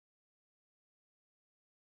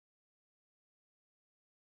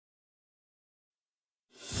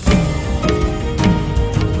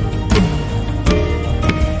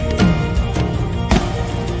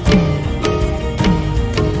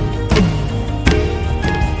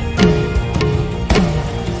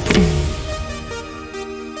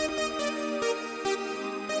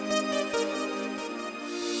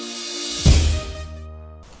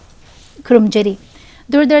खुरुमजरी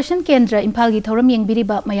दूरदर्शन केंद्र इम्फाल की थौरम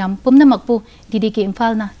येंबिरिबा मयाम पुमनमकपु DDK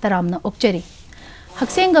इम्फालना तरामना ओक्चरी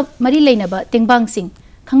हक्सेंग मरी लेनबा तेंगबांगसिंग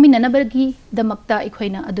खंगमिननबगी दमक्ता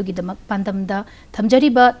इखोइना अदुगी दमक पांदमदा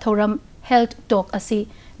थमजरिबा थौरम हेल्थ टॉक असि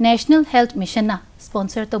नेशनल हेल्थ मिशन ना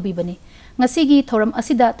sponsor तौबीबनी ngasiगी thoram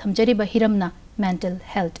asida thamjariba hiramna mental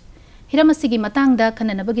health hiram asigi matangda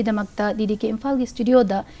khananabagi damakta DDK Imphal gi studio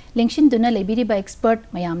da lengshin duna lebiriba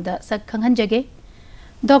expert mayamda sak khanghanjage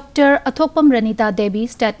Dr. Athokpam Ranita Devi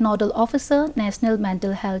State Nodal Officer National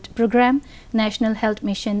Mental Health Program National Health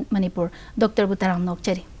Mission Manipur Dr. Butaram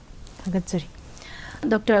Nokchari Agatsari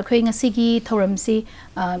Dr. Akhoi ngasigi thoram si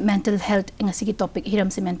mental health ngasigi topic hiram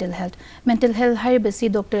si mental health haibasi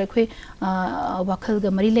Dr. Akhoi wakhal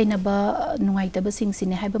ga mari leina ba nungai ta ba sing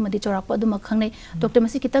sine haiba madi chorak pa duma khangnei Dr.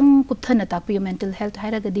 masi kitang kupthana tapi mental health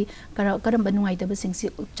haira gadi karam ba nungai ta ba sing si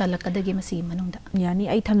chalakadagi masi manungda yani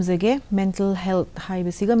ai thamjage mental health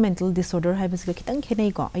haibasi ga mental disorder haibasi ga kitang khenei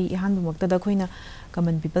ko ai han bu makta da khoina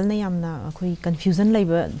common people na yamna khoi confusion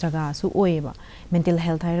laiba jaga su oeba mental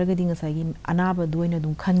health haira gadi ngasai gi anaba duina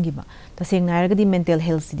dum khangi ba taseng na haira gadi mental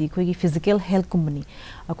health sidi khoi gi physical health company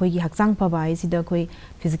akhoi gi hakchang phaba ai sida khoi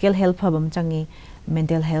physical health phabam changi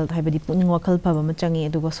mental health haibadi puning wakhal phaba ma changi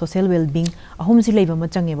aduga social well being ahum si leiba ma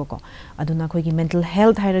changi bako aduna khoi gi mental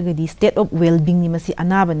health haira gadi state of well being ni masi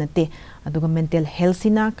anaba nate aduga mental health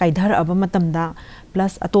sina kaidhar aba matamda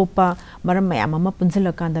plus atopa maram mayam ama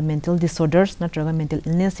punsilakanda mental disorders natraga mental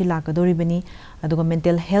illness si lakadori bani aduga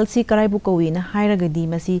mental health si karai bu kowi na haira gadi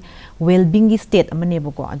masi well being gi state amane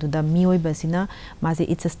bako aduda mioi basina mase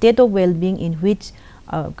it's a state of well being in which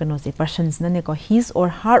persons na ne ko his or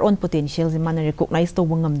her own potentials man recognize to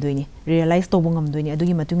bungam doini realize to bungam doini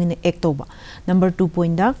adugi matungi ne act to ba number 2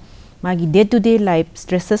 point da magi day to day life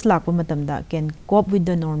stresses lakpa matam da can cope with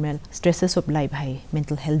the normal stresses of life hai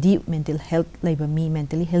mental health laiba mi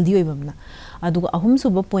mentally healthy oibamna aduga ahum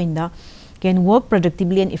suba point da can work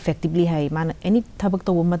productively and effectively hai man any thabak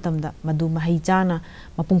to matam da madu mahai chana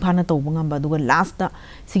mapung phana to bungam ba aduga last da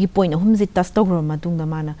sigi point ahum ji tas to ro matung da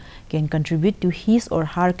mana can contribute to his or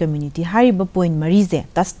her community hai ba point mari je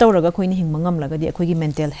tas to raga khoini hingmangam laga di akhoi gi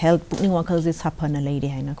mental health pukning wakhal je saphana leire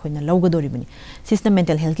haina khoina lawgadori bani system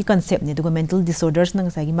mental health ki concept ne aduga mental disorders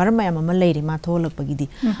nang sa gi maram mayam ama leire ma tholak pagi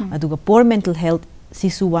di aduga poor mental health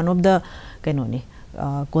sisu one of the kanoni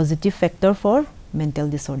causative factor for mental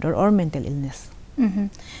disorder or mental illness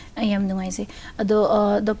I am nungai se ado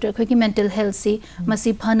doctor khoi ki mental health si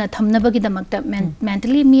masi phana thamna bagi damakta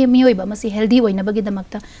mentally mi ba masi healthy oina bagi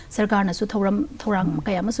damakta sarkar na su thorang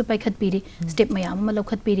kaya ma su paikhat piri step mayam ma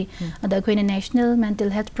lokhat piri ada khoi na national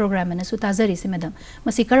mental health program na su tazari se madam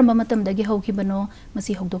masi karamba matam dagi hauki bano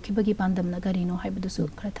masi hokdoki bagi pandam na gari no haibadu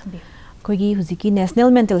su khara thambi Kogi huziki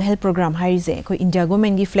National Mental Health Program hairize koi India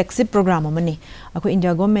government gi flagship program amani ako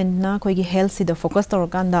India government na koi gi health sida focus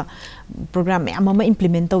tawrkanda program amama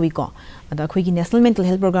implement tawi ko ada koi gi National Mental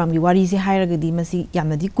Health Program gi wari se hairaga di masi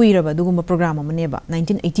yamna di kuiraba duguma program amane ba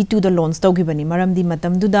 1982 da launch tawgibani maram di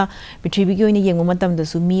matam duda prithvi gi oina yengma matam da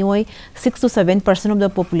su mioi 6 to 7% of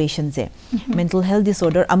the population se mental health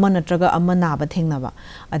disorder ama natraga ama naba thengnaba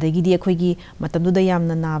adagi di koi gi matam duda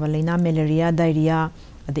yamna naba leina malaria diarrhea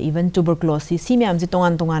even tuberculosis si myam ji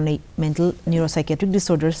tongan nei mental neuropsychiatric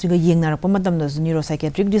disorders siga yengnarapa matam da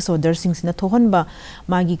neuropsychiatric disorders sing sina thohonba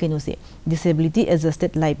magi kenu se disability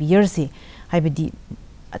adjusted life year se haibadi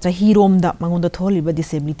acha hirom da mangonda tholiba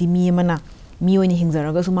disability mi mana mi oini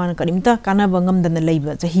hingzaraga sumana karimta kanaba ngamdana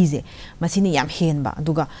leiba chahi je masini yam henba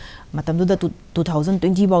aduga matamdu da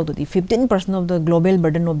 2020 baw to 15% of the global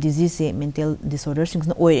burden of disease se mental disorders sing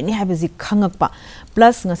na oi ni habi khangakpa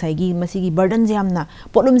plus ngasai gi masigi burden jamna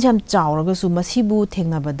problem jam chawraga su masibu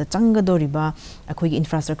thengna ba da changa doriba akhoi gi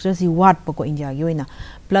infrastructure si wat pa ko india gi oina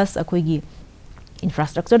plus akhoi gi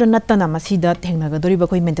infrastructure da natana masida thengna ga doriba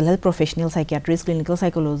koi mental health professional psychiatrist clinical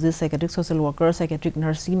psychologist psychiatric social worker psychiatric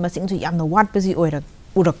nurse masing ju yamna wat pesi oira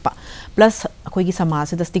urakpa plus akoi gi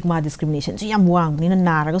samaj da stigma discrimination ju yam wang ni na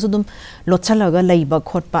naraga su dum lotchalaga leiba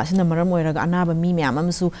khotpa sina maram oiraga anaba mi myam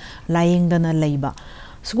amsu layeng dana leiba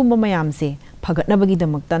sugumba mayam se phagatnabagi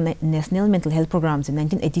damakta National Mental Health Program in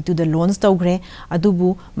 1982 da launch tawgre adubu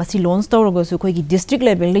masi launch tawraga su khoi gi district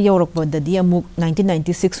level la yorokpa da di amuk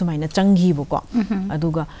 1996 sumaina changhi boko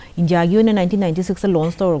aduga India gi na 1996 la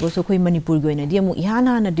launch tawraga su khoi Manipur gi na di amuk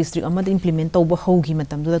ihana na district amada implement tawba hogi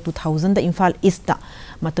matam da 2000 da Imphal East da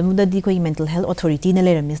matam da di khoi mental health authority na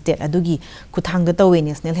leram state adugi kuthang da tawe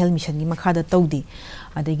National Health Mission gi makha da tawdi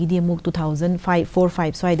adagi di amuk 2005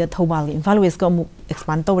 45 so ida Thobal Imphal West ka amuk expand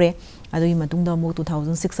expand tawre adui matungda mo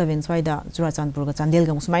 2006-7 swaida Churachandpur ga Chandel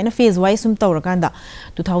ga sumaina phase wise sum tawrakanda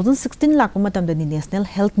 2016 lakpa matamda ni National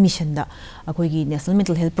Health Mission da akoi gi National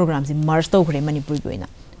Mental Health Program si merge tawkhre Manipur gi oina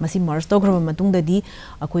masi merge tawkhra matungda di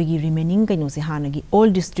akoi gi remaining kaino se hanagi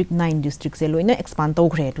all district 9 district se loina expand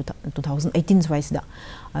tawkhre 2018 wise da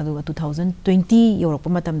adu 2020 yorokpa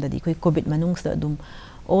matamda di koi covid manungsta dum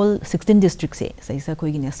all 16 districts se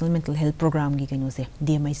koi National Mental Health Program gi kaino se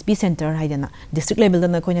DMISP center haidana district level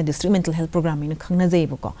da koina district mental health program ina khangna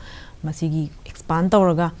jaibo ko masigi expand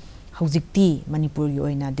tawraga Haujikti Manipur gi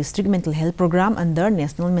oina district mental health program under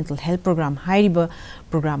National Mental Health Program hairiba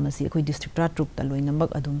program asi koi district ra truk ta loina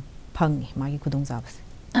mak adum phangi magi khudong jabase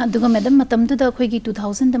aduga madam matam tu da khoi gi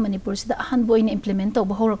 2000 da Manipur sida ahan boy na implement to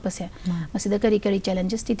bahorok pase masida kari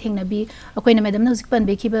challenges ti thengna bi akoi na madam na hujik pan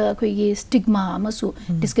be khiba khoi gi stigma amasu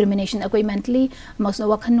discrimination akoi mentally masu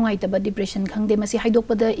wakhan nuai ta ba depression khangde masi haidok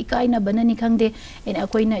pada ikai na banani khangde en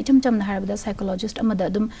akoi na cham na harabada psychologist amada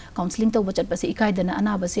dum counseling to bachat pase ikai dana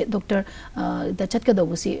ana base doctor da chat ka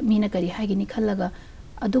do busi mina kari haigi ni khallaga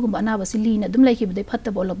adugum anaba silina dum lai khibde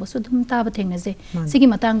phatta bolak basu dum taba thengna je sigi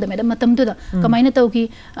matang da madam matam tu da kamaina tawki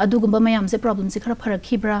adugum mayam se problem se khara pharak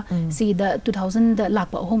khibra si da 2000 da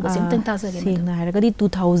lakpa hom ba sem tang ta sa ge si na hara gadi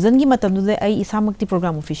 2000 gi matam du ai isamakti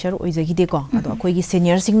program officer oi jagi de ko ado akoi gi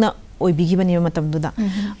senior singna oi bigi bani matam du da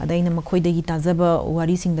adai na makhoi da gi tajaba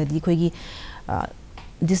wari sing da di khoi gi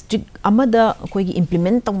district amada khoi gi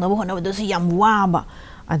implement tong na hona da su yam wa ba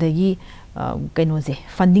adagi kainoje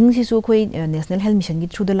funding si su khoi National Health Mission gi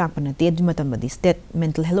through the lakpana te du matam badi state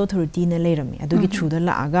mental health authority na leirami adugi through the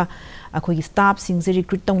la aga akhoi gi staff sing se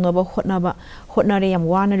recruit tong na ba hotnare yam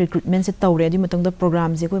wana recruitment se tawre adi matang da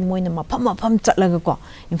program je khoi moina mafam chatlaga ko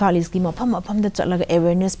infal is gi mafam da chatlaga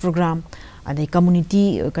awareness program adai community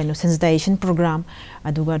kind of sensitization program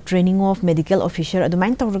aduga training of medical officer adu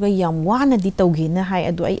main tawraga yam wana di tawgi na hai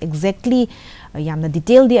adu ai exactly yamna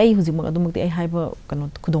detail di ai hujik mak adu mak di ai haiba kano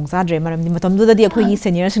khudong sa dre maram di matam du da di akhoi gi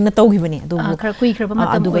senior sing na tawgi bani adu khara kui khara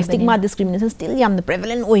matam adu stigma discrimination still yamna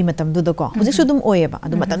prevalent oi matam du da ko hujik su dum oi ba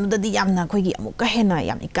adu matam du da di yamna khoi gi amuk ka hena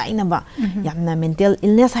yam ikai na ba yamna mental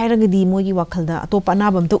illness hairaga di moi gi wakhal da atopa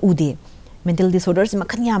anabam to ude mental disorders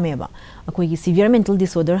makhan yame ba akoi gi severe mental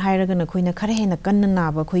disorder hairaga na khoina khare hena kanna na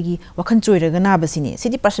ba khoi gi wakhan choiraga na ba sine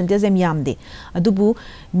sidi percentage em yamde adubu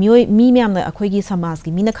mi myam na akoi gi samaj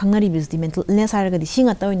gi mina khangnari bis di mental illness hairaga di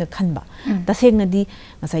singa tawina khanba taseng na di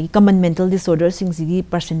ngasai gi common mental disorders sing gi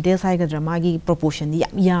percentage haiga drama gi proportion di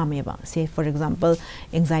yame ba say for example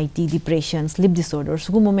anxiety depression sleep disorders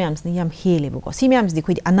gumo myams ni yam hele ba ko si myams di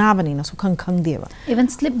khoi di anaba ni na su khang de ba even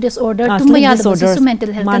sleep disorder tumba ya da su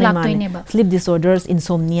mental health la laktoine ba sleep disorders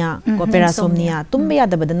insomnia ko parasomnia tumba ya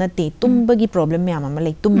da badana te tumba gi problem myam ma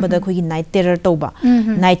lai tumba da khoi gi night terror tauba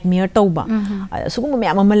nightmare tauba sugum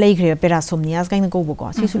myam ma lai gre parasomnia kain ko bo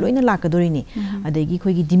ko si su loina lakadori ni adegi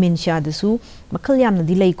khoi gi dementia da su makhal yam na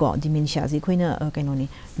di lai ko dementia ji khoina kaino ni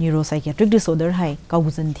neuropsychiatric disorder hai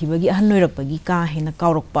kauguzan thiba gi ahan noirak pa gi ka hena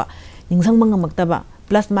kaurok pa ningsang mangamakta ba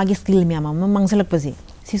plus magi skill myam ma mangsalak pa ji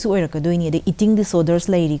sisu oirakadoi ni de eating disorders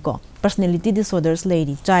lairi ko personality disorders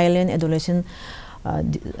lairi child and adolescent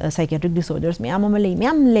psychiatric disorders myam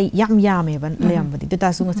lay yam ban layam badi to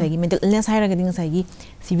tasu ngai gi mental illness hairaga ding sai gi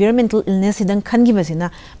severe mental illness sidang khan gi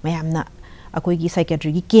basina mayam na akoi gi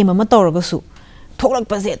psychiatric gi kema ma tawraga su thoklak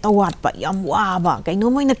pa je tawat pa yam wa ba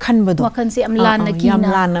kaino moina khan bado wakan se am lan na ki yam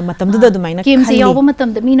lan na matam du da maina kem se yaw ba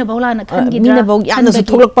matam da mina bawla na khan gi da mina baw yam na su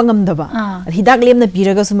thoklak pa ngam da ba hidak lem na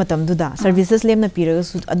piraga su matam du da services lem na piraga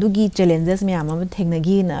su adugi challenges myam ma thengna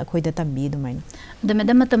gi na khoi da tambi du maina the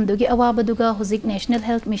madam matam dugi awaba duga hojik National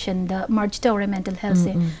Health Mission da merge tawre mental health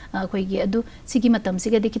se khoi gi adu sigi matam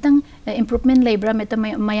siga de kitang improvement leibra metam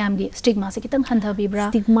mayam gi stigma se kitang handha bibra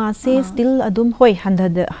stigma se still adum hoi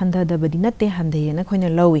handha da badi natte handhe na khoina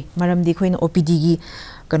lawi maram di khoina OPD gi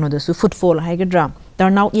kano da su footfall haigadra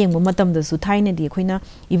turnout yeng matam da su thaina di khoina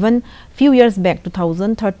even few years back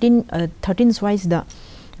 2013 wise da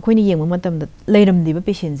khoini yeng matam da leiram di ba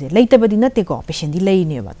patient je leita badi natte ko patient di lei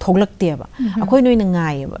ne ba thoglak te ba akhoi noi na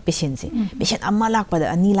ngai ba patient je patient amma lak pa da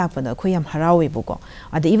ani lak pa da khoi yam harawe bu ko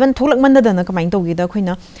ada even thoglak man da na kamain to gi da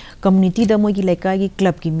khoina community da moi gi lekai gi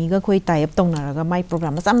club gi mi ga khoi tie up tong na ra ga mai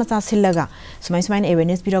program macha sillaga sumai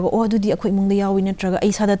awareness piraga o du di akhoi mung da yawi na traga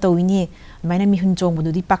ai sada tawini maina mi hun chong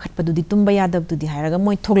bu di pakhat pa du di tumba ya dab du di hairaga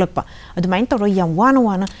moi thoglak pa adu main to ro yam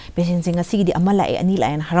wana patient singa sigi di amma la ani la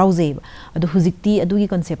en harau je adu huzikti adu gi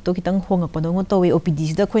concept to kitang hongakpadong to we OPD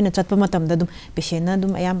sida khoina chatpa matam da dum patient na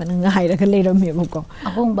dum ayam ban ngai ra leiram me ko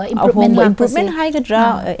ahongba improvement hai gadra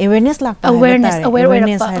awareness lakpa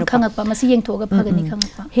awareness khangakpa masi yengthoga phagani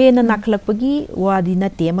khangakpa he na naklakpagi wadi na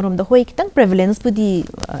te marom da hoi kitang prevalence pudi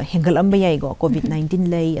hengal amba yai go covid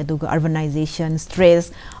 19 lay aduga urbanization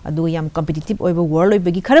stress adu yam competitive oiba world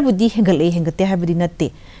oibagi khara budi hengal hengate habudi natte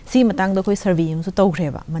si matang da koi survey yum su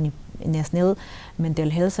tawgreba mani national mental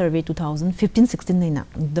health survey 2015-16 naina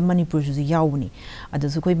the Manipur ju yawni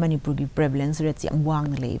adasu koi Manipur gi prevalence rate yam wang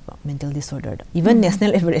na leiba mental disorder even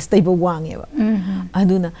national average taiba wang eba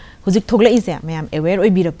aduna hujik thogla ise mayam aware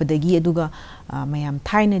oi birakpadagi aduga mayam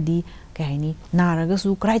thaina di kaini naraga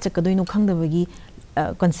su krai chakadoi no khangdabagi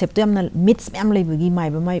concept yamna myths mayam leibagi mai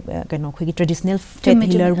ba mai kaino khoi gi traditional faith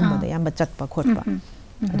healer gumba yam ba chatpa khotpa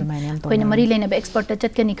कोई मरी लेने बे expert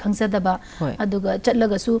चटकनी खंगजदबा अदुगा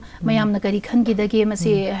चटलगसु मयामना करी खनगिदगे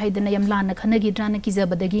मसे हाइदना यम लाना खनगी ड्राना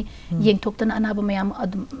किजबदगी येंगथोक्तना अनाबा मयाम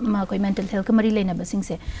अदुमा कोई mental health का मरी लेने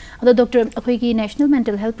बसिंगसे अदो डॉक्टर अखोई की नेशनल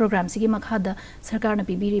मेंटल हेल्थ प्रोग्राम सिगी मखादा सरकार न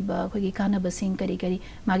पिबिरिबा अखोई की काना बसिंग करी करी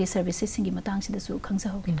मागी सर्विसेस सिंगी मतंग सिदसु खंगसा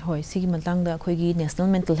होगे होय सिगी मतंग दा अखोई की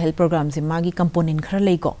नेशनल मेंटल हेल्थ प्रोग्राम से मागी कंपोनेंट खरा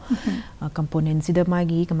लेको कंपोनेंट सिदा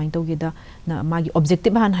मागी कमाई तोगेदा ना मागी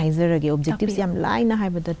ऑब्जेक्टिव हान हाइजरगे ऑब्जेक्टिव्स याम लाइना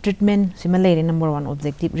the treatment similarly number 1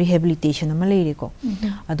 objective rehabilitation amalere ko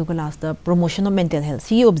aduga last the promotion of mental health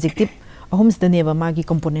si objective ahum sida neba magi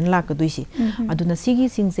component la ka duisi aduna sigi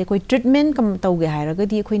sing se koi treatment kam tauge hairaga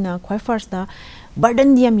di khoina khoi first da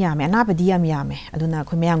burden diam yame anaba diam yame aduna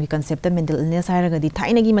khoi mayam gi concept mental illness hairaga di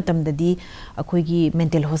thaina gi matam da di akhoi gi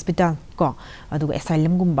mental hospital ko aduga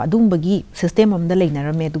asylum gumba dumbagi system amda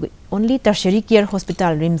leinarame aduga only tertiary care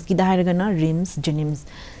hospital rims ki da hairaga na rims jenims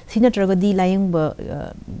sina traga di laying ba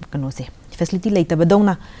kano se facility laita ba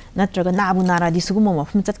dongna na traga na abu nara di sugum ma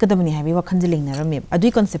phum chat kadamni habi wa khanje leina rame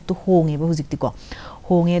adui concept to honge ba hujik ti ko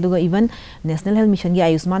honge aduga even national health mission gi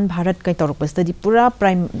ayushman bharat kai torok study pura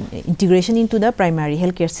prime integration into the primary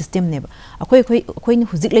healthcare system ne ba akoi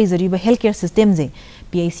ni hujik lei jari ba healthcare system je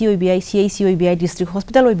PIC OBI CIC OBI district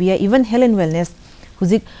hospital OBI even health and wellness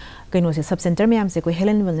hujik kaino se sub center me am se koi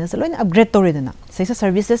health and wellness loin upgrade tore dana saisa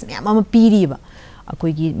services me am piri ba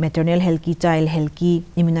akoi gi maternal health ki child health ki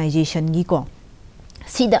immunization gi ko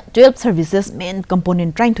sida 12 services main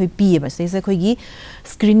component trying to be ba sai koi gi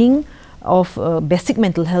screening of basic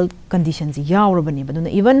mental health conditions yaurabani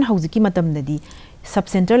baduna even hauziki matam dadi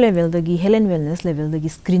sub center level dagi health and wellness level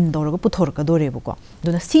dagi screen doraga puthor ka dore ko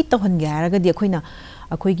duna si to han ga raga di akoina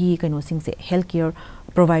akoi gi kaino sing se healthcare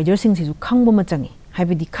provider sing si ju khangbo ma changi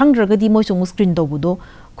haibidi khangraga di moi chung screen do budo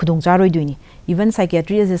khudong charoi doini even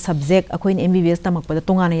psychiatry as a subject akoin MBBS tamak pada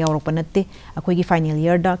tongana yaurok panatte akoi gi final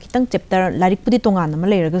year da kitang chapter larik pudi tongana ma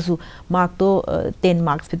leiraga su mark to 10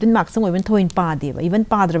 marks 15 marks sang even thoin pa de even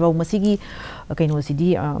pa draba masigi kaino sidi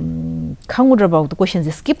khangudra ba to questions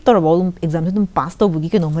skip tor ba exam dum pass to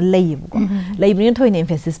bugi keno ma lei bu lei brin thoin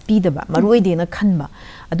emphasis pi da ba maroi de na khanba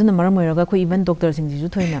aduna maram moiraga ko even doctor sing ji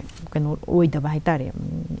ju thoina keno oi da ba haitare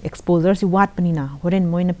exposure si wat panina horen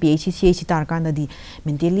moina PhD CHC tar kan da di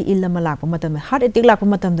mentally ill ma lak pa matam heart attack lak pa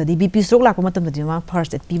matam da di BP stroke lak pa matam da di ma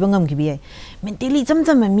first aid pi bangam gi bi mentally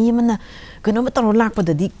jam mi mana keno ma tor lak pa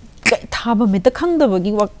da di thaba me ta khang da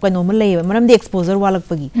bagi wak keno ma lei maram di exposure walak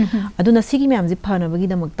pagi aduna sigi me am ji phana bagi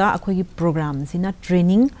da makta akhoi gi program sina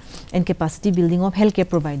training and capacity building of healthcare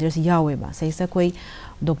providers yawe ba sai sa koi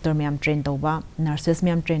doctor me am train to ba nurses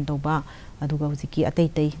me am train to ba aduga hujiki atai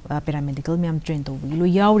tai paramedical me am train to bi lo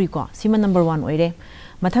yauri ko sima number 1 oire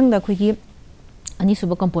mathang da khoi gi ani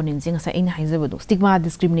suba component jing sa in haizabado stigma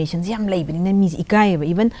discrimination yam leibani na mi ikai ba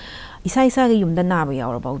even isa ga yumda na ba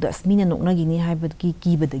yaur about das mina nokna gi ni haibad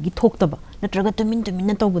ki badagi thokta ba natraga tumin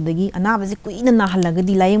na tawbadagi anaba ji kuina na halaga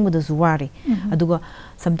di layeng boda zuware aduga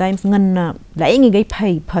sometimes nganna layeng gai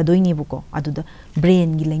phai phadoini buko aduda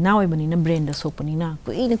brain gi laina oi bani na brain da sopani na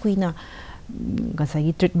kuina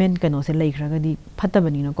gasagi treatment kano se laikraga di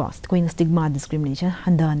phatabani na ko kuina stigma discrimination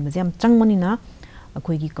handan ba jam changmani na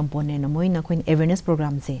akoi gi component amoina koin awareness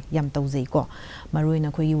program se yam tauzei ko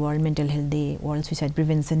maroina koi world mental health day world suicide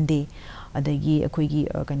prevention day adagi akoi gi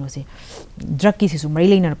kaino se drug ki sisu mari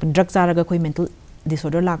leina pun drug charaga koi mental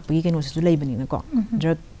disorder lak pi kaino sisu leibani na ko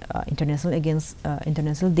drug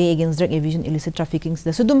international day against drug abuse and illicit trafficking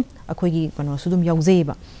da sudum akoi gi kaino sudum yauzei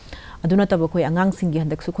ba aduna tab koi angang sing gi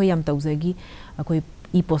handak su koi yam tauzegi akoi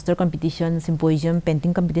e-poster competition, symposium,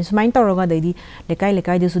 painting competition, main tawraga daidi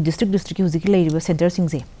lekai de su district ki huziki leiriba center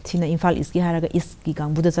singse sina Imphal East ki haraga East ki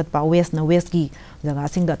kangbu da chatpa west ki jaga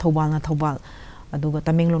sing da Thobal aduga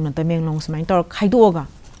Tamenglong main tawra khaidoga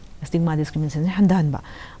stigma discrimination handan ba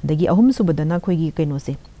dagi ahum subadana khoi gi kaino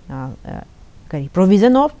se kari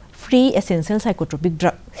provision of free essential psychotropic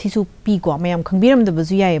drug sisu pi ko mayam khangbiram da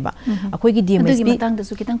bazu yae ba akhoi gi DMSP adugi matang da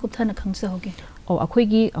su kitang kupthana khangsa hoge o akhoi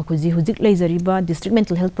gi akuji hujik leizari ba district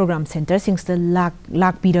mental health program center singsta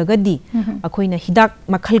lak piraga di akhoi na hidak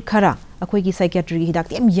makhal khara akhoi gi psychiatry hidak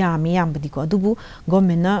tem yam badi ko adubu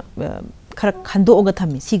government na khara khando oga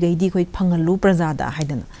thami sigai di khoi phangalu prajada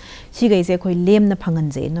haidana sigai se khoi lem na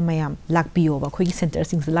phanganje na mayam lakpiyo ba khoi gi center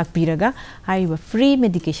sing se lakpiraga hai ba free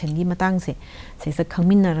medication gi matang se sa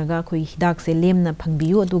khangmin raga khoi hidak se lem na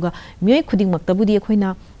phangbiyo aduga myoi khuding maktabudi khoi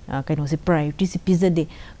na kaino se priority se pizade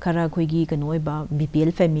khara khoi gi kano ba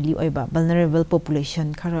BPL family oi ba vulnerable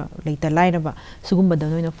population khara leita laira ba sugum ba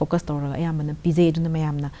noina focus tawra ayamana pizai aduna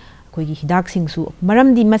mayam na koigi hidak singsu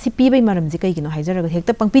maram di masi pibai maram ji kai gino haijaraga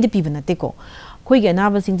hekta pangpi de piba nate ko koigi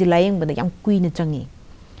anaba sing ji layeng bada yam kuina changi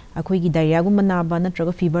akoigi diarrhea gum manaba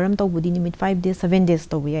natraga fever am tawbudi nimit 5 days 7 days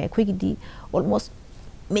tawbi ya akoigi di almost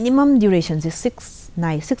minimum duration is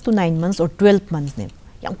 6 to 9 months or 12 months ne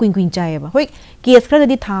yam kuin chai ba hoi case khra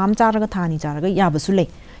di tham charaga thani charaga ya basu le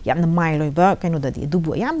yamna mai loi ba kaino da di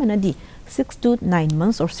dubu yam na di 6 to 9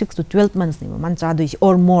 months or 6 to 12 months ne man cha doi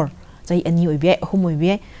or more chai ani oi be hum oi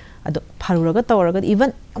be ado pharuraga tawraga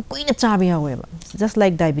even kuina chabi yawe ba just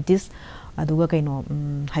like diabetes aduga kaino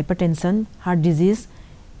hypertension heart disease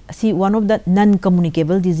see one of the non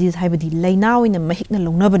communicable disease haibadi laina oina mahikna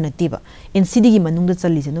longnaba natiba NCD gi manungda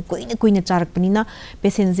challi se no kuina charak panina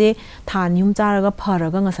patient je thanium charaga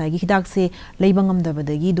pharaga ngasai gi hidak se leibangam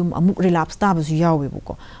dabadagi dum amuk relapse tabasu yawe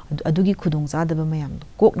buko adugi khudong chadaba mayam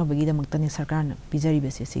koknabagi damakta ni sarkar na pijari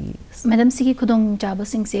bese sigi madam sigi khudong chaba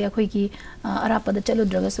sing se akhoi gi arapa da chalu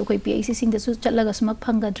draga su khoi PIC sing da su chatlaga smak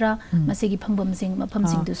phangadra masigi phangbam sing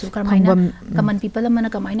mafam sing du su karmaina common people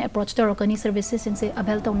amana kamaina approach to rokani services sing se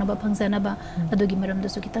abel to naba phangzana ba adugi maram da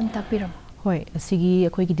su kitang takpiram hoi asigi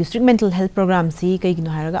akhoi gi district mental health program si kai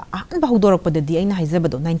gino haraga an ba hudorok pada di aina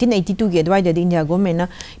haizabado 1982 ge adwai da India government na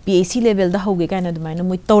PAC level da hoge kaina dumaina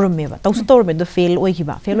moi tawrame ba tawsu tawrame do fail oi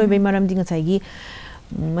hiba fail oi be maram ding sai gi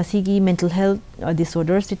masigi mental health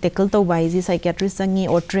disorders to tackle to by the psychiatrist changi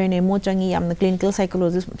or train emo changi amna clinical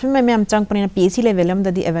psychologist phime me am chang panina PAC level am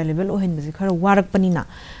da di available o hen bezi khara warak panina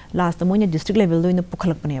last moina district level doina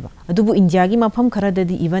pukhalak paneba adubu India gi mafam khara da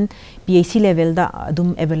di even PAC level da adum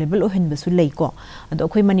available o hen besu leiko adu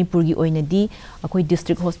akhoi Manipur gi oina di akhoi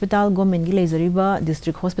district hospital government gi leizariba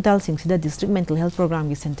district hospital sing sida district mental health program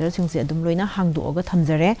gi center sing se adum loina hangdu oga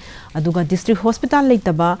thamjare aduga district hospital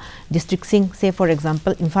leitaba district sing say for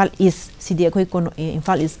example Imphal East sidi akhoi kono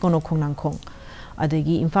Imphal East kono khongnang khong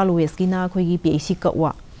adagi Imphal West gi na akhoi gi PAC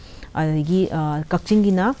kawa adagi Kakching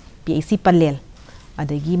gi na PAC Palel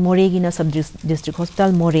adagi More gi na sub district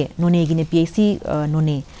hospital More None gi na PAC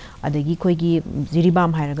None adagi khoi gi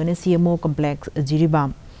Jiribam hairaga ne CMO complex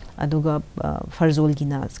Jiribam aduga Farzol gi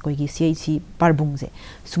na khoi gi CIC Parbung je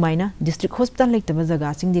sumaina district hospital leitaba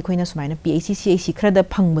jaga sing di khoina sumaina PAC CIC khra da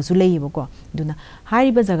phangba su leibo ko duna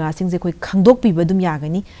hariba jaga sing je khoi khangdok pi badum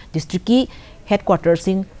yagani district ki headquarters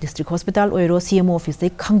sing district hospital oiro CMO office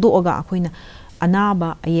dai khangdo oga khoina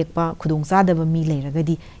anaba ayekpa khudong sadaba mi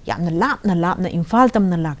leiragadi yamna lapna Imphal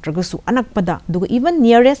tamna laktraga su anakpada duga even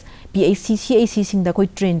nearest PAC CIC sing da koi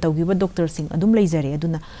train tawgiba doctor sing adum leizare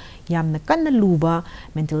aduna yamna kanna luba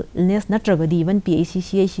mental illness natraga di even PAC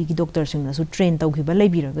CIC gi doctor sing na su train tawgiba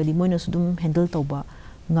leibiragadi moina su dum handle tawba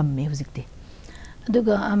ngamme hujikte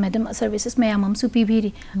aduga madam services mayamam su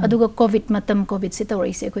pibiri aduga covid matam covid se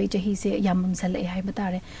tawrai se koi jahi se yamam salai hai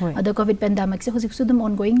batare adu covid pandemic se hojik sudum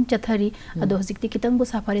ongoing chathari adu hojik ti kitang bu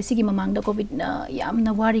safare sigi mamang da covid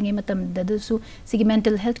yamna waring e matam da du su sigi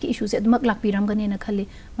mental health ki issues adumak lakpiram gane na khali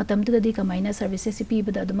matam tu di kamaina services se pi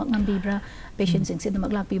bada adumak ngambibra patients sing se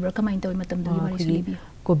adumak lakpibra kamain tawi matam du wari su libi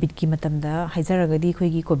covid ki matam da haizaragadi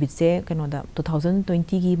khoi gi covid se kano da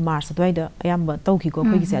 2020 gi march adwai da ayamba tawki ko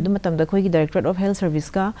khoi gi se adu matam da khoi gi directorate of health service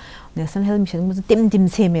ka national health mission mu tim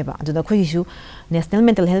seme ba adu da khoi su national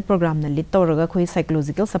mental health program na lead tawraga khoi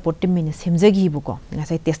psychological support team ne semjagi bu ko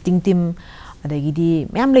ngasai testing team adagi di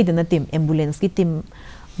mayam leidana team ambulance ki team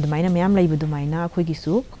dumaina mayam leibu dumaina khoi gi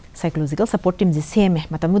su psychological support team je seme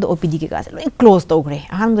matam da OPD ke ga loi close tawgre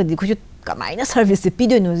ahan da di khoi kamaina service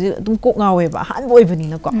pido no dum ko ngawe ba han boy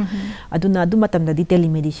bani na ko aduna adu matam da di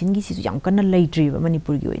telemedicine gi sisu yam kana leitri ba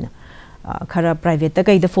Manipur gi oina khara private ta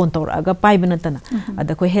kai da phone tor aga pai bana tana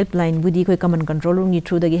ada koi helpline budi koi command control room ni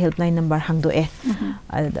through da gi helpline number hangdo e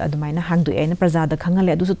adumaina hangdo e na praja da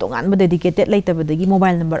khangale adu su tongan ba dedicated laita ba da gi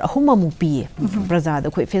mobile number ahum mu pi praja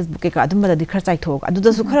da koi Facebook ke ka adum ba da di khar chai thok adu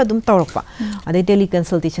da su khara dum torok pa adai tele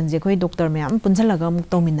consultation je koi doctor me am punjalaga mu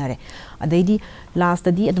tominare adai di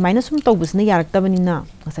last di adumaina sum tobus na yarak ta bani na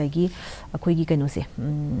ngasai gi akoi gi kaino se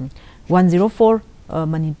 104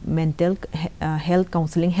 mental health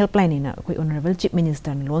counseling helpline ina koi honorable chief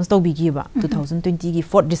minister launch tawbigiba 2020 gi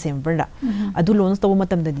 4 December da adu launch taw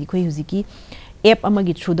matam da di koi huziki app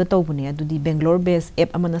amagi through da tawbune adu di Bangalore based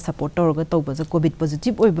app amana support tawraga tawba za covid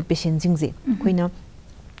positive oiba patient sing je koina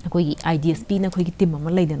koi IDSP na koi team ama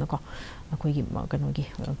laidana ko koi gi kanogi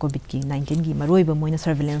covid ki 19 gi maroiba moina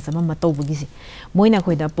surveillance ama tawbagi si moina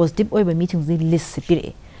koi da positive oiba meeting ji list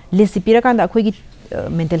sipira kanda koi gi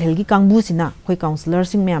mental health ki kangbu sina koi counselor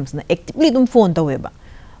sing myam sina actively dum phone taweba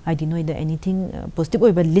I didn't know that anything positive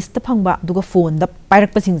oiba list phangba duga phone da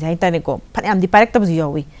pairak pasing jai tane ko phanam di pairak tab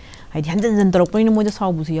yawi I hanjan torok point mo da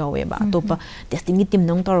sabu si yawe ba topa testing gi team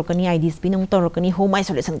nong torokani IDSP nong torokani home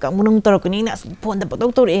isolation ka munong torokani na phone da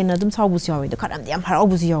patok tor e na dum sabu si yawe da kharam di am harau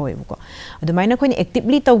bu si yawe ko adu maina khoi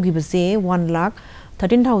actively tawgi ba se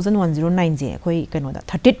 1,13,109 je khoi kano da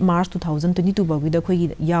 30 March 2022 ba gi da khoi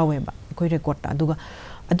yawe ba khoi record ta aduga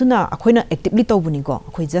aduna akhoina actively tawbuni ko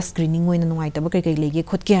khoi just screening oina nungai ta ba kai kai lege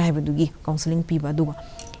khotke hai ba dugi counseling pi ba aduga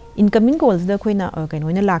incoming calls da khoina kaino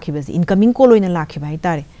oina lakhi ba incoming call oina lakhi ba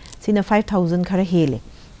itare sina 5,000 khara hele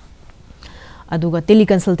aduga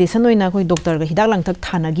teleconsultation oina koi doctor ga hidak langthak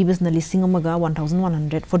thana gi business listing amaga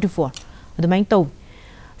 1,144 adumain taw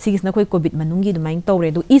sigis na koi covid manungi adumain taw re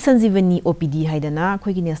do e-sanjeevani OPD haidana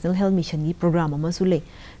koi gi national health mission gi program ama sule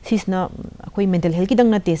sisna koi mental health ki dang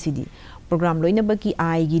na te sidi program loina baki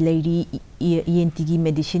ai gi lairi ENT gi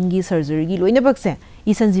medicine gi surgery gi loina bakse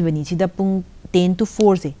e-sanjeevani sida pung 10 to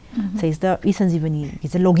 4 se says the e-sanjeevani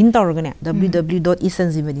is a login tawraga ne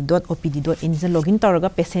www.esanjeevani.opd.in is a login tawraga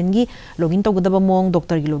patient gi login tawgadaba mong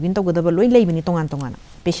doctor gi login tawgadaba loi leibani tongan tongana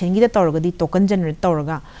patient gi da tawraga di token generate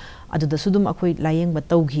tawraga aduda sudum akhoi layeng ba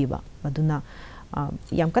tawghiba aduna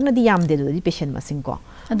yam kana di yam de do di patient masing ko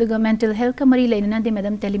aduga mental health ka mari leina de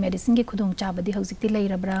madam telemedicine gi khudong chabadi hausikti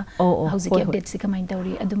leirabra hausiki update si kamain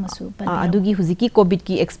tawri adumasu adugi huziki covid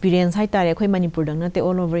ki experience hai tare akhoi manipur dang na te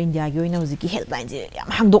all over india gi oina huziki helpline je yam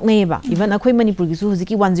hangdok nei ba even akhoi manipur gi su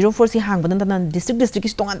huziki 104 si hang badan tan district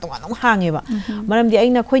ki tongan tongan hange ba maram di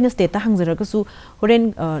aina khoina state ta hangjara ka su horen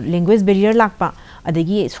language barrier lakpa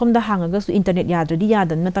adagi somda hangaga su internet yadradi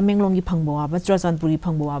yadan na tamenglong gi phangbawa ba churachandpuri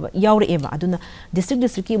phangbawa ba yaure eba aduna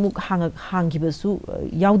district ki muk hangi ba su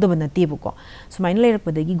yaudaba na tebu ko sumain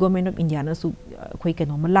lerakpadagi government of India na su khoi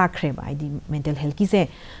keno ma lakre ba idi mental health ki se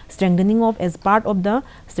strengthening of as part of the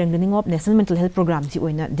strengthening of national mental health program si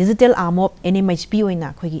oina digital arm of NMHP oina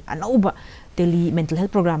khoi gi anauba tele mental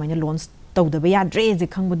health program ina launch tawdaba yadre je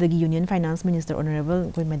khangbadagi union finance minister honorable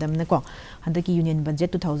khoi madam na ko handaki union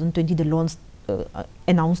budget 2020 the launch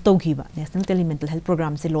announce tawgiba national tele mental health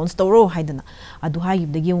program se launch tawro haidana adu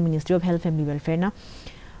haibdagi ministry of health family welfare na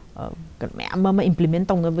mama implement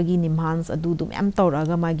tawngabagi nimhans adu du mem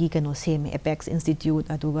tawraga magi kano seme apex institute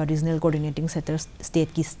aduga regional coordinating center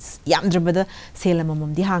state ki yamdrabada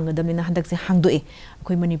selamamam di hangadamina handak se hangdoe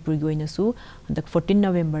akoi manipur gi oina su handak 14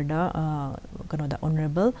 November da kano da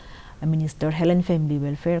honorable minister health and family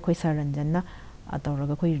welfare khoi saranjanna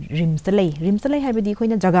atawraga khoi rims lay haibadi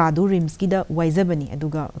khoina jaga du rims ki da waizabani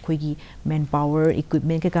aduga khoi gi manpower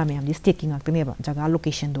equipment ka me amdi state ki ngaktane ba jaga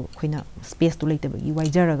location du khoina space tu leite bagi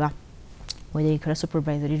waijaraga wai khara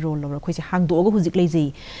supervisory role lawra khoi se hangdo ga hujik leijei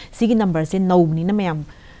sigi number se naubni na mayam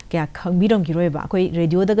kya khangbiram ki roiba khoi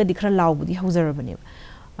radio daga dikhra laubudi haujarabani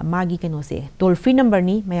magi keno se toll free number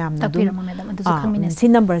ni mayam na du si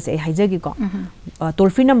number se haijagi ko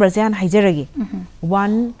toll free number se an haijaragi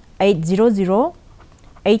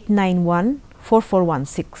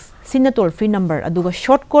 1800-891-4416 sina toll free number aduga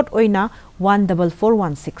short code oina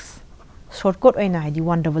 14416 short code oina haidi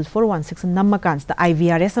 14416 namma kans ta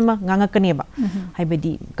IVRS ama nganga kaneba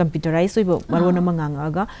haibadi computerized oibo marona manganga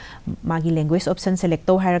aga magi language option select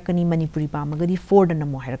to hairakani manipuri pa magadi 4 da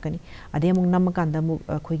namo hairakani ade amuk namma kanda mu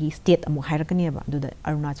khoigi state amuk hairakani ba duda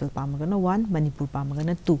arunachal pa magana 1 manipur pa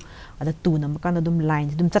magana 2 ada 2 namma kanda dum line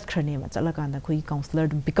dum chatkhra ba chala kanda khoigi counselor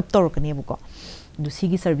dum pick up torkani ba ko du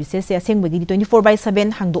sigi services se aseng bagi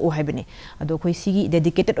 24/7 hangdo o haibane ado khoi sigi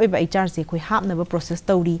dedicated oiba HR se khoi hapna ba process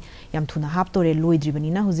tawri yam thuna hap tore loidribani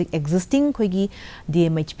na hujik existing khoi gi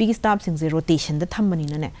DMHP gi staff sing se rotation da thambani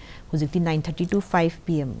na ne hujik 9:30 to 5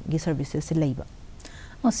 PM gi services se leiba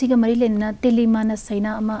osiga mari lenna telemana saina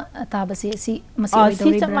ama tabase si masi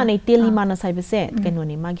oidori bra mane telemana saibe se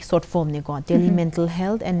kenoni magi short form ne ko tele mental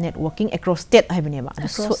health and networking across state haibane ba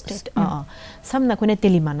samna kone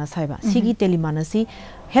telemana saiba sigi telemana si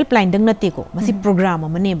helpline dang na te ko masi program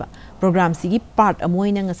amane ba program sigi part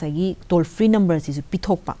amoina ngasagi toll free number si su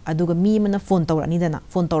pithokpa aduga mi mana phone tawrani dana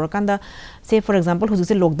phone tawrakanda say for example huju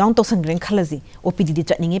se lockdown to sangren khalaji OPD di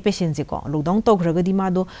chatninge patient se ko lockdown to ghraga di ma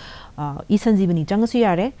do e-sanjeevani changasu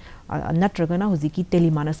yare नत्रगना हुजिकी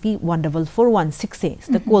Tele-MANAS की 1441 से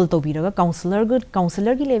the call तौबिरगा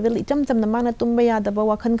counsellor की level इचम चमना माना तुम्बा यादबा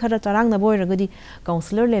वाखन खरा चरांग न बोइरगदी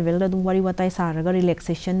counsellor level दा दुम वारी वाताई सारगा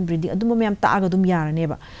relaxation breathing अदुम ma'am तागा दुम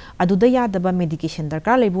यारनेबा अदुदा यादबा मेडिकेशन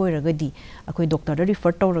दरकार ले बोइरगदी अखोई doctor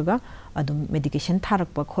refer तौरगा अदुम medication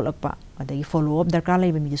थारकपा खोलकपा अदगी follow up दरकार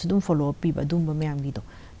लेबे मिदिसु दुम फॉलो अप पीबा दुम ma'am गिदो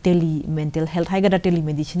tele mental health हाइगदा tele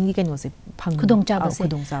medicine की कनो से फंग खुदोंग चाबसे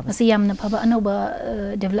मसी यामना फबा अनोबा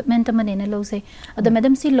डेवलपमेंट मनेना लोसे अद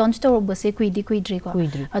मैडम सी लॉन्च तौरबसे कुइद्री को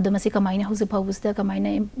अद मसी कमाइना हुजु फबुसदा कमाइना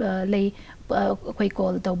लै कोई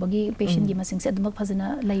कॉल तौबगी पेशेंट की मसिंग से अदमक फजना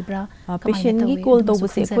लैब्रा पेशेंट की कॉल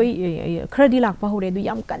तौबसे कोई खरदी लाकपा होरे दु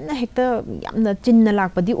याम कन्ना हेक्ता यामना चिन्ना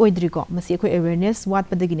लाकपदी ओइद्री को मसी कोई अवेयरनेस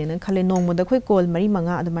वाटपदगिने खले नोंगमदा कोई कॉल मरी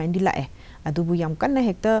मंगा अदमाइन दि लाए अदुबु याम कन्ना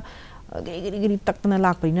हेक्ता गिरी तकना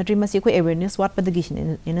लाकपरी नट्री मसी कोई अवेयरनेस वाटपदगिने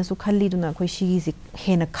एनसु खल्ली दुना कोई सिगी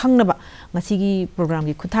हेना खंगनबा मसीगी प्रोग्राम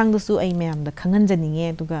की खुथांगदसु आई मैम दा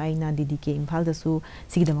खंगनजनिंगे दुगा आइना दीदी के इम्फाल दसु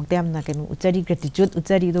सिगी दमकते यामना केनु उच्चरी ग्रेटिट्यूड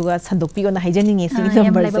उच्चरी दुगा संदोकपी ओना हाइजनिंगे सिगी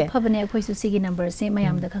नंबर से फबने कोई सु सिगी नंबर से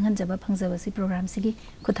मैम दा खंगनजबा फंगजबसी प्रोग्राम सिगी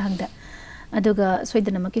खुथांगदा अदुगा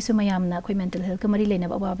सोइदनमकी सु मैमना कोई मेंटल हेल्थ कमरी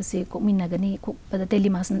लेना अवाबसे कोमिनगनी कोपदा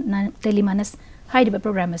टेलीमानस हाइडिबा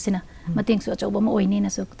प्रोग्राम असिना मतेंगसु अचौबा म ओइनेना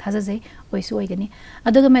सु थाजाजै ओइसु ओइगनी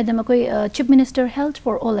अदुगा मैडम कोई chief minister health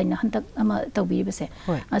for all line हंतक अमा तौबिबसे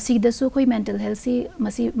असिदसु कोई मेंटल हेल्थ सी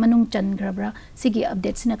मसी मनुंग चनग्रबरा सिगी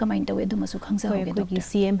अपडेट सिना कमाइन तवे दुमसु खंगसा होगे doctor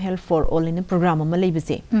CM health for all in programme अमा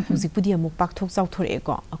लेबसे हुजिपुदी अमुक पाकथोक चाउथोरे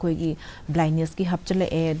को अखोइगी ब्लाइंडनेस की हपचले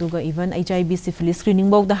ए अदुगा इवन एचआईवी सिफिलिस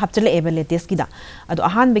स्क्रीनिंग बौदा हपचले ए लेटेस्ट किदा अदु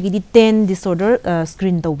अहान बेगी 10 डिसऑर्डर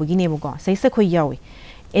स्क्रीन तौबगी नेबको सैसे खोइ यावी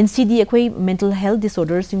NCD अखोई मेंटल हेल्थ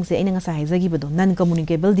डिसऑर्डर सिंग से इनंगा साइजागी बदो नॉन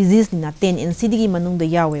कम्युनिकेबल डिजीज निना 10 NCD की मनुंग द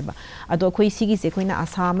यावेबा अदो अखोई सिगी से अखोइना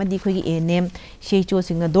आसा मदि अखोई एनएम शेचो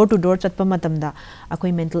सिंगना डोर टू डोर चटपा मतमदा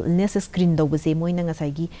अखोई मेंटल इलनेस स्क्रीन दौबसे मोइना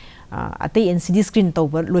ngसाइगी अतै NCD स्क्रीन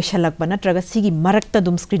तौबर लोइशलकबा नत्रगा सिगी मरकता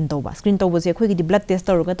दुम स्क्रीन तौबसे अखोई गी ब्लड टेस्ट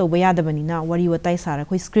तौरगा तौबा यादबनिना वरी वताई सारा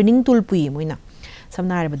अखोई स्क्रीनिंग टूल पुई मोइना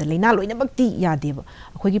समना हाइबदा लैना लोइनबक्ति यादेबा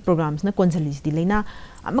अखोई कॉन्सलिस कॉन्सलिसदी लैना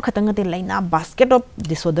अमखतंगते लैना बास्केट ऑफ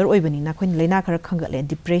डिसऑर्डर ओइबनिना अखोई लैना खर खंगले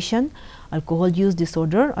depression alcohol use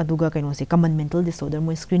disorder अदुगा canoe से कॉमन मेंटल डिसऑर्डर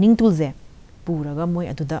मोय स्क्रीनिंग टूल जे पूरागा मोय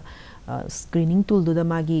अदुदा स्क्रीनिंग टूल दुदा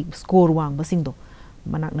मागी स्कोर वांगबा सिंगदो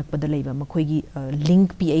मनाक नकपदा लैबा मखोइगी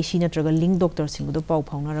लिंक PHC नत्रगा लिंक डॉक्टर सिंगदो पाउ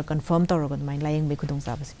फाउनारा कंफर्म तौरगा माइ लायंग बे खुदोंग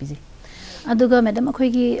साबसे पिजि अदुगा मैडम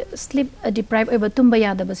अखोइगी स्लीप डिप्राइव ओइबा तुंबा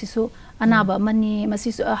यादबसिसु अनाबा मनी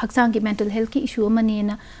मसिसु हक्सांग की मेंटल हेल्थ की इशू मनी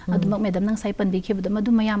ना अदुमक मैडम नंग साइ पनबिखिबद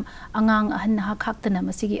मदु मयाम अंगांग अहन हा खाक्तना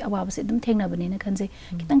मसिगी अवाबसे दुम थेंगनाबने ना खनजे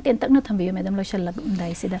कितंग टेन तकना थंबियो मैडम लोइशल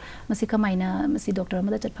दाइसिदा मसि कमाइना मसि डॉक्टर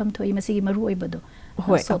मदा चटफम थोई मसिगी मरु ओइबदो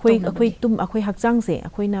होय अखोई हक्सांग से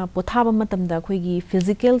अखोइना पोथाबा मतमदा अखोइगी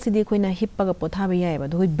फिजिकल सिदी अखोइना हिप्पगा पोथाबा यायबा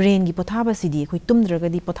दो ब्रेन की पोथाबा सिदी अखोइ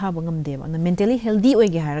तुमद्रगदी पोथाबा नगमदेबा ना mentally healthy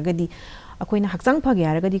ओइगे हारगदी अखोइना हक्सांग फगे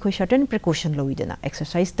हारगदी अखोइ certain precaution लौइदना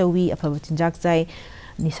exercise तौवी अफब चिंजाक चाइ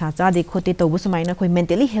निशा चादे खोते तौब सुमाइना अखोइ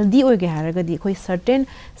mentally healthy ओइगे हारगदी अखोइ certain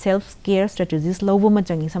self care strategies लौब म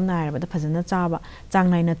चंगी समना हारबदा फजना चाबा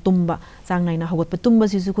चांगनाइना तुम्बा चांगनाइना हगोतप तुम्बा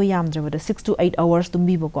सिसु को यामद्रबदा 6 to 8 hours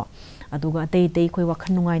तुम्बीबको अदुगा तै तै अखोइ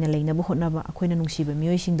वखन नुंगाइना लेनबो होनबा अखोइना नुंसीबा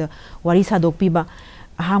मियोइसिंगदा वारी सादोकपीबा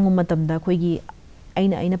अहांग मतमदा अखोइगी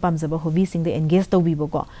अइना पामजबा hobby Singh the engage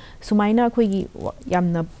तौबीबको सुमाइना अखोइगी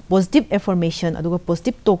यामना positive affirmation अदुगा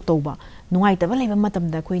positive talk तौबा नुंगाइतबा लेबा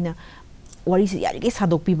मतमदा अखोइना वारी से यारिगे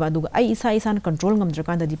सादोकपीबा अदुगा आई इसा control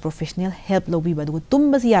ngमद्रकांददी professional help लौबीबा अदुगा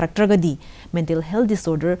तुंबसी यारक्त्रगदी mental health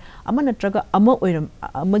disorder अमा नत्रगा अमा ओइरम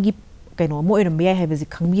अमगी कैनो मो ओइरम बिया हैबजी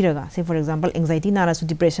खंगमीरगा से for example anxiety नारासु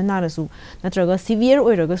depression नारासु नत्रगा severe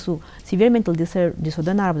ओइरगसु severe mental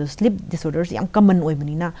disorder नाराबदु sleep disorders yam common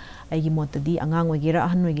ओइबनिना आइगी मोतदी अंगांग ओइगेरा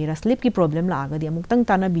on ओइगेरा sleep की प्रॉब्लम लागदी अमुक्तंग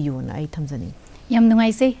ताना बियोना आई थमजनी यम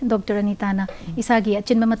नुंगाइसे डॉक्टर अनीता ना इसागी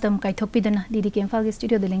अचिन मतम काइथोकपिदना दीदी के इम्फाल के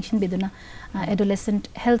स्टूडियो दिलेंशन बिदना एडोलेसेंट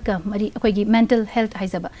हेल्थ का मरी अखोइगी मेंटल हेल्थ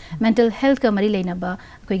हाइजबा मेंटल हेल्थ का मरी लेनबा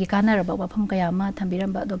अखोइगी कानारबा वाफम कयामा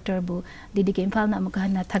थंबिरंबा डॉक्टर बु दीदी के इम्फाल ना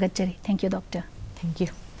अमुकहना थागतचरी thank you doctor thank you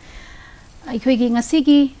अखोइगी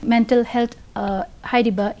ngasiगी mental health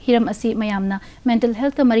हाइरिबा Hiram असि मयामना मेंटल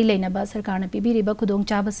हेल्थ का मरी लेनबा सरकारना पिबिरिबा खुदोंग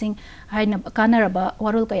चाबसिंग हाइना कानारबा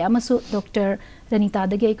वारोल कयामसु डॉक्टर रनीता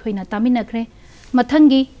दगे अखोइना तामिनखरे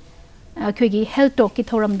मथंगी अखोइगी हेल्थ टॉक की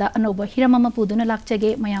थौरमदा अनोबा हिरम अमा पुदुना लाक्चगे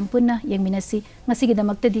मयाम पुन्ना येंगमिनसी ngasiगी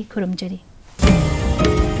दमक्तदी खुरुमजरी।